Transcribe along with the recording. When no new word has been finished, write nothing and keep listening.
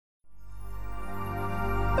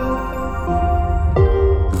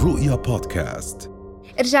رؤيا بودكاست.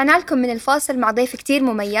 رجعنا لكم من الفاصل مع ضيف كتير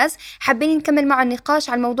مميز، حابين نكمل معه النقاش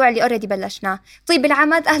على الموضوع اللي أوريدي بلشناه. طيب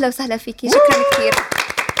العمد، أهلا وسهلا فيكي، شكرا كتير.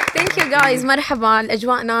 Thank you guys، مرحبا.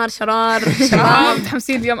 الأجواء نار شرار شباب،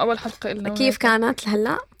 متحمسين اليوم أول حلقة لنا. كيف كانت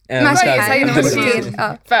لهلا؟ ماشي حالي كتير.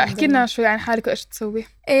 فاحكي لنا شوي عن حالك وإيش تسوي.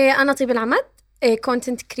 أنا طيب العمد،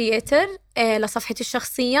 كونتنت كرييتر لصفحتي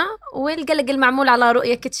الشخصية، والقلق المعمول على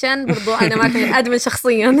رؤية كيتشن برضو أنا ما كنت أدمن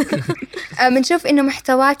شخصيا. بنشوف إنه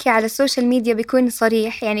محتواكي على السوشيال ميديا بيكون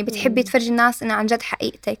صريح، يعني بتحبي تفرجي الناس إنه عن جد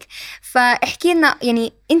حقيقتك. فاحكي لنا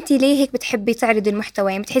يعني أنت ليه هيك بتحبي تعرضي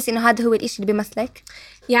المحتوى؟ يعني بتحسي إنه هذا هو الإشي اللي بيمثلك؟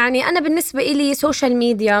 يعني أنا بالنسبة إلي سوشيال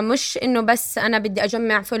ميديا مش إنه بس أنا بدي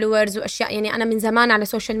أجمع فولورز وأشياء. يعني أنا من زمان على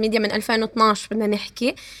سوشيال ميديا، من 2012 بدنا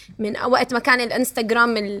نحكي، من وقت ما كان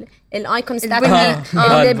الانستغرام الآيكونز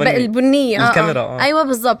البنية الكاميرا. أيوة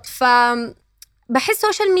بالضبط. بحس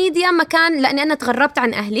سوشيال ميديا مكان، لأني أنا تغربت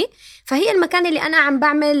عن أهلي، فهي المكان اللي أنا عم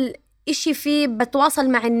بعمل إشي فيه بتواصل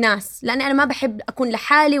مع الناس، لأني أنا ما بحب أكون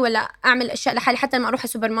لحالي ولا أعمل أشياء لحالي. حتى لما أروح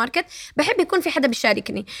السوبر ماركت بحب يكون في حدا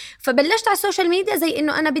بيشاركني. فبلشت على السوشيال ميديا زي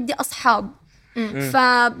إنه أنا بدي أصحاب.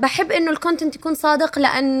 فبحب إنه الكونتنت يكون صادق،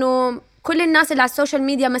 لأنه كل الناس اللي على السوشيال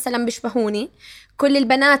ميديا مثلا بيشبهوني، كل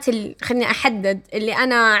البنات اللي خليني أحدد اللي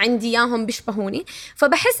أنا عندي إياهم بيشبهوني.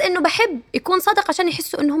 فبحس إنه بحب يكون صادق عشان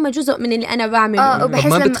يحسوا إنه هم جزء من اللي أنا بعمله.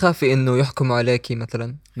 ما بتخافي إنه يحكموا عليكي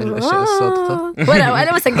مثلا من الأشياء الصادقة؟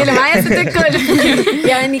 وأنا مسجلة معايا ست الكل.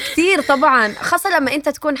 يعني كتير طبعا، خاصة لما أنت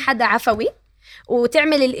تكون حدا عفوي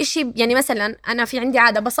وتعمل الإشي. يعني مثلا أنا في عندي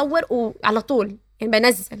عادة بصور وعلى طول يعني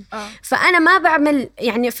بنزل. فأنا ما بعمل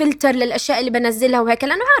يعني فلتر للأشياء اللي بنزلها وهيك،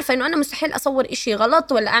 لأنه عارفة إنه أنا مستحيل أصور إشي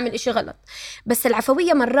غلط ولا أعمل إشي غلط. بس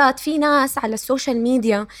العفوية مرات في ناس على السوشيال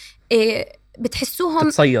ميديا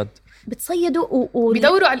بتحسوهم بتصيدوا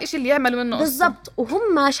بيدوروا على الإشي اللي يعملوا منه بالضبط،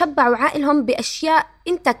 وهم شبعوا عائلهم بأشياء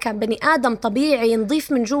أنت كبني آدم طبيعي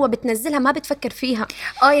نضيف من جوا بتنزلها ما بتفكر فيها.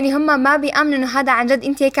 يعني هم ما بيأمنوا إنه هذا عن جد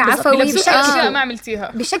أنت هيك عفوي، ما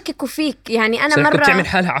عملتيها، بيشككوا فيك. يعني أنا مرة بتعمل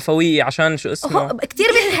حالها عفوية عشان شو اسمه، كتير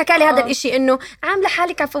بيحكى لي هذا الإشي إنه عاملة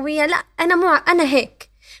حالك عفوية. لا، أنا مو أنا هيك.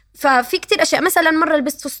 ففي كتير أشياء، مثلا مرة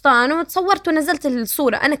لبست فستان وتصورت ونزلت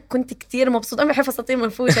الصورة، أنا كنت كتير مبسوطة، أنا بحب فساتين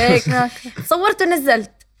منفوشة هيك. صورت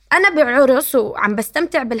ونزلت، أنا بعرس وعم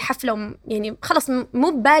بستمتع بالحفلة، يعني خلص مو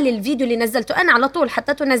ببالي الفيديو اللي نزلته، أنا على طول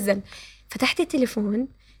حطيته نزل. فتحت التليفون،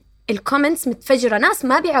 الكومنتس متفجرة، ناس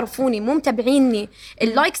ما بيعرفوني مو متابعيني،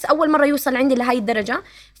 اللايكس أول مرة يوصل عندي لهاي الدرجة.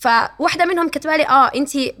 فواحدة منهم كتبالي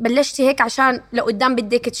أنتي بلشتي هيك عشان لقدام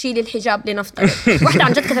بدك تشيلي الحجاب لنفترض. واحدة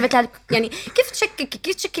عن جد كتبت لها يعني كيف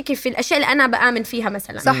تشككي في الأشياء اللي أنا بآمن فيها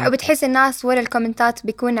مثلا. صح. وبتحس الناس ورا الكومنتات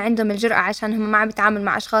بيكون عندهم الجرأة عشان هم ما عم بيتعاملوا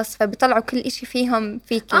مع أشخاص، فبيطلعوا كل إشي فيهم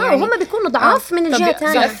فيك. يعني وهم بيكونوا ضعاف من الجهة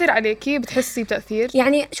الثانية. بيأثر عليكي؟ بتحسي بتأثير؟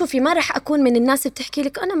 يعني شوفي، ما رح أكون من الناس بتحكي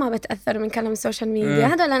لك أنا ما بتأثر من كلام السوشيال ميديا.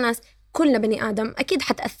 هذول ناس، كلنا بني آدم أكيد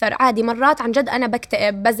حتأثر عادي. مرات عن جد أنا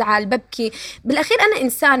بكتئب، بزعل، ببكي، بالأخير أنا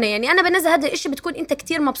إنسانة. يعني أنا بنزل هذا الإشي بتكون أنت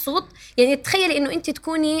كتير مبسوط. يعني تخيلي إنه أنت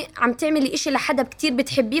تكوني عم تعملي إشي لحدا كتير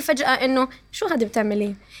بتحبيه، فجأة إنه شو هذا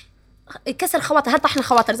بتعمليه، كسر خواطر. هل طحنا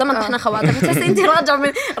خواطر زمان طحنا خواطر، بتحسي انت راجعه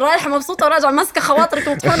من رايحه مبسوطه وراجعه ماسكه خواطرك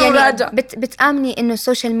وطحونه يعني وراجعه. بتآمني انه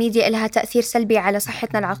السوشيال ميديا لها تأثير سلبي على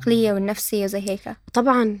صحتنا العقليه والنفسيه زي هيك؟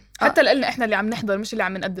 طبعا، حتى لقلنا احنا اللي عم نحضر مش اللي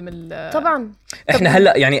عم نقدم طبعا. احنا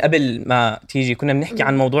هلا يعني قبل ما تيجي كنا بنحكي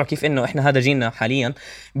عن موضوع كيف انه احنا هذا جيلنا حاليا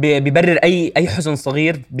بيبرر اي حزن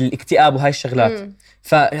صغير بالاكتئاب وهاي الشغلات.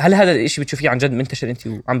 فهل هذا الاشي بتشوفيه عن جد منتشر انت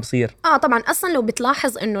وعم بصير؟ طبعا. اصلا لو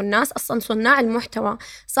بتلاحظ انه الناس اصلا صناع المحتوى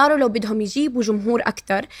صاروا لو بدهم يجيبوا جمهور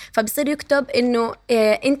اكتر، فبصير يكتب انه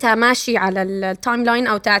انت ماشي على التايم لاين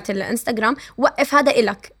او تاعت الانستغرام، وقف هذا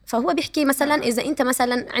إلك. فهو بيحكي مثلا إذا أنت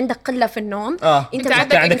مثلا عندك قلة في النوم، أنت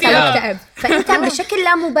عندك اكتئاب، فأنت بشكل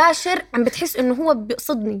لا مباشر عم بتحس إنه هو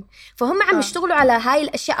بيقصدني. فهم عم يشتغلوا على هاي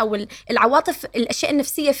الأشياء أو العواطف، الأشياء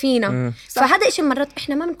النفسية فينا. فهذا إشي مرات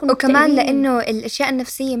إحنا ما بنكون وكمان لأنه الأشياء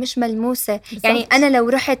النفسية مش ملموسة. بالزبط. يعني أنا لو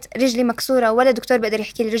رحت رجلي مكسورة ولا دكتور بقدر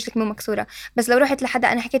يحكي لي رجلك مو مكسورة، بس لو رحت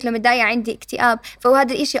لحدا أنا حكيت له متضايقة عندي اكتئاب، فهو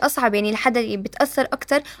هذا الإشي أصعب. يعني لحدا بتأثر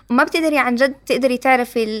أكتر وما بتقدري عن جد تقدري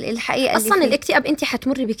تعرفي الحقيقة. أصلا الاكتئاب أنت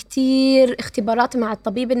حتمري بكتير اختبارات مع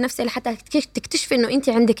الطبيب النفسي لحتى تكتشفي انه انت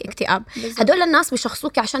عندك اكتئاب. هدول الناس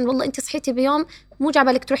بيشخصوك عشان والله انت صحيتي بيوم مو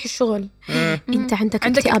جابلك تروحي الشغل، انت عندك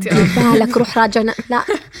اكتئاب، بالك روح راجع. لا،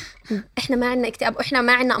 احنا ما عندنا اكتئاب، واحنا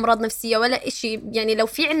ما عندنا امراض نفسيه ولا إشي. يعني لو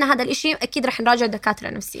في عندنا هذا الإشي اكيد رح نراجع دكاتره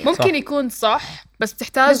نفسيه. ممكن صح. يكون صح، بس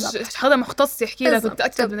بتحتاج هذا مختص يحكي لك بالضبط.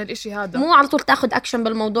 وتتأكد من الإشي هذا، مو على طول تاخد اكشن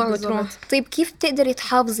بالموضوع بالضبط. وتروح. طيب كيف بتقدري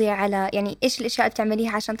تحافظي على يعني إيش الأشياء اللي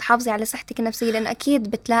بتعمليها عشان تحافظي على صحتك النفسية؟ لأن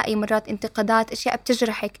أكيد بتلاقي مرات انتقادات، أشياء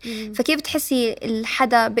بتجرحك، فكيف بتحسي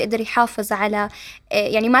الحدا بيقدر يحافظ على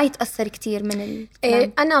يعني ما يتأثر كتير من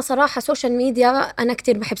الكلام؟ أنا صراحة سوشيال ميديا، أنا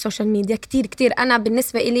كتير بحب سوشيال ميديا كتير. أنا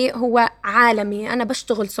بالنسبة إلي هو عالمي، أنا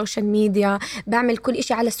بشتغل سوشيال ميديا، بعمل كل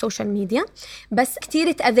إشي على السوشيال ميديا. بس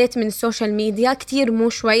كتير تأذيت من السوشيال ميديا، كتير مو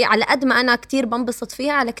شوي. على قد ما أنا كتير بنبسط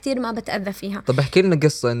فيها، على كتير ما بتأذى فيها. طب احكي لنا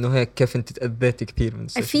قصة إنه هيك كيف أنت تأذيتي كثير من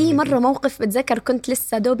السوشيال في ميديا. مرة موقف بتذكر، كنت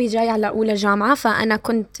لسه دوبي جاي على أولى جامعة، فأنا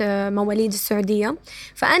كنت مواليد السعودية.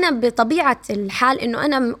 فأنا بطبيعة الحال إنه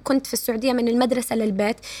أنا كنت في السعودية من المدرسة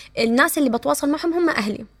للبيت، الناس اللي بتواصل معهم هم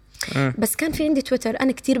أهلي. بس كان في عندي تويتر،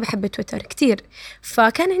 أنا كتير بحب تويتر كتير،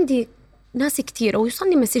 فكان عندي ناس كتير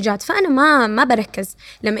ويوصلني مسجات، فأنا ما بركز.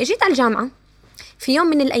 لما اجيت على الجامعة في يوم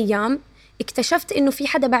من الأيام اكتشفت إنه في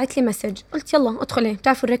حدا بعت لي مسج، قلت يلا ادخلي.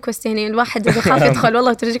 بتعرفوا الريكوست يعني الواحد إذا خاف يدخل،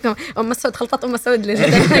 والله ترجيكم مسعود خلطات مسعود لي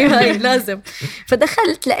هاي لازم.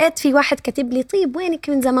 فدخلت لقيت في واحد كاتب لي طيب وينك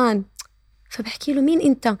من زمان؟ فبحكي له مين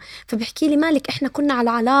انت؟ فبحكي لي مالك احنا كنا على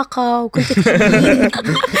علاقة وكنت تحبيني.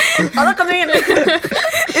 علاقة مين؟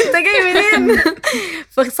 انت جاي منين؟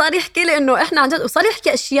 فصار يحكي لي انه احنا عن جد، وصار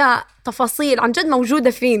يحكي اشياء تفاصيل عن جد موجودة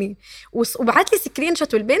فيني، وبعت لي سكرين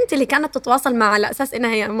شوت. والبنت اللي كانت تتواصل معها على اساس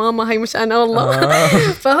انها هي ماما، هي مش انا والله.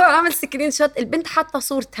 فهو عمل سكرين شوت، البنت حاطة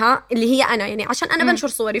صورتها اللي هي انا، يعني عشان انا بنشر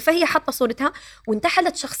صوري، فهي حاطة صورتها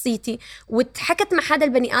وانتحلت شخصيتي واتحكت مع هذا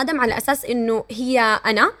البني ادم على اساس انه هي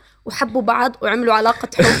انا، وحبوا بعض وعملوا علاقة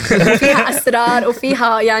حب وفيها أسرار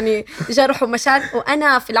وفيها يعني جرح ومشاكل،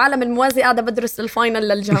 وأنا في العالم الموازي قاعدة بدرس الفاينل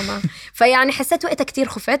للجامعة. فيعني حسيت وقتها كتير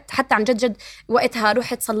خفت، حتى عن جد وقتها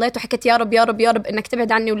رحت صليت وحكيت يا رب يا رب يا رب إنك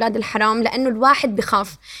تبعد عني أولاد الحرام، لأنه الواحد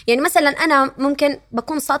بخاف. يعني مثلا أنا ممكن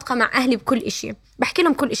بكون صادقة مع أهلي بكل إشي، بحكي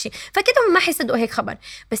لهم كل إشي، فكده ما حيصدقوا هيك خبر.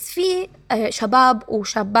 بس في شباب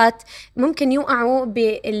وشابات ممكن يوقعوا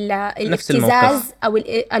بالابتزاز أو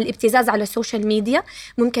الابتزاز على السوشيال ميديا.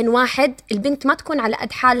 ممكن واحد البنت ما تكون على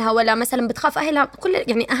قد حالها، ولا مثلا بتخاف أهلها، كل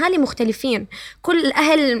يعني أهالي مختلفين، كل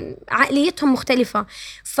الأهل عقليتهم مختلفة،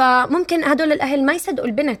 فممكن هدول الأهل ما يصدقوا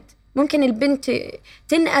البنت، ممكن البنت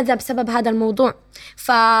تنأذى بسبب هذا الموضوع.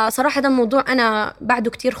 فصراحة هذا الموضوع أنا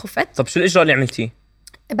بعده كتير خفت. طب شو الإجراء اللي عملتيه؟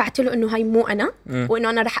 بعت له انه هاي مو انا، وانه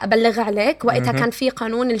انا رح ابلغ عليك. وقتها كان في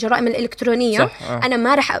قانون الجرائم الالكترونيه، صح. انا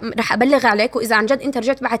ما رح ابلغ عليك، واذا عن جد انت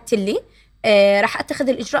رجعت بعت لي رح اتخذ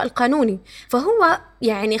الاجراء القانوني. فهو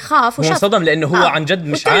يعني خاف وشاف، هو صدم لانه هو عن جد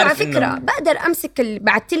مش عارف. على فكره إنه بقدر امسك اللي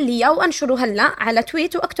بعت لي اياه وانشره هلا على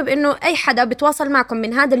تويت، واكتب انه اي حدا بتواصل معكم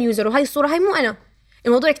من هذا اليوزر وهي الصوره هاي مو انا.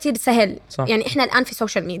 الموضوع كتير سهل، صح. يعني إحنا الآن في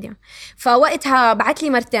سوشيال ميديا. فوقتها بعت لي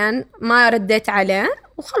مرتين ما رديت عليه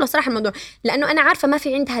وخلص راح الموضوع، لأنه أنا عارفة ما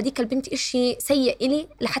في عند هذيك البنت إشي سيء إلي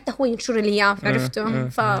لحتى هو ينشر لي إياه، عرفته؟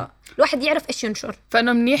 فالواحد يعرف إيش ينشر.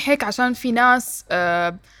 فإنه منيح هيك، عشان في ناس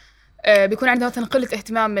بيكون عندها مثلا قلة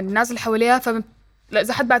اهتمام من الناس اللي حواليها،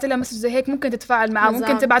 إذا حد بعت لها مسج زي هيك ممكن تتفاعل معه،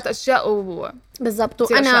 ممكن تبعت أشياء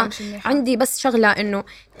بالضبط. وأنا عندي بس شغلة، إنه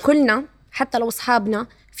كلنا حتى لو أصحابنا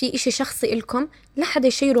في إشي شخصي إلكم لا حدا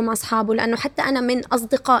يشيروا مع أصحابه، لأنه حتى أنا من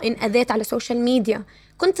أصدقاء أذيت على السوشيال ميديا.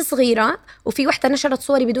 كنت صغيرة وفي وحدة نشرت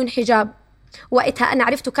صوري بدون حجاب، وقتها أنا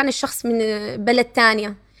عرفته كان الشخص من بلد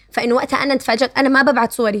تانية، فإنه وقتها أنا تفاجأت، أنا ما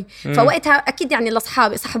ببعت صوري. فوقتها أكيد يعني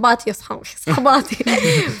لأصحابي صحباتي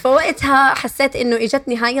فوقتها حسيت إنه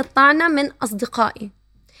إجتني هاي الطعنة من أصدقائي.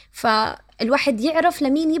 فالواحد يعرف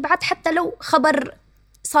لمين يبعت حتى لو خبر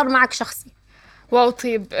صار معك شخصي. واو.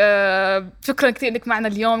 طيب شكرا كثير انك معنا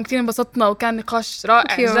اليوم، كثير انبسطنا وكان نقاش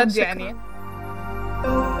رائع جد. يعني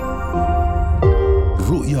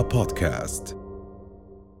رؤيا بودكاست.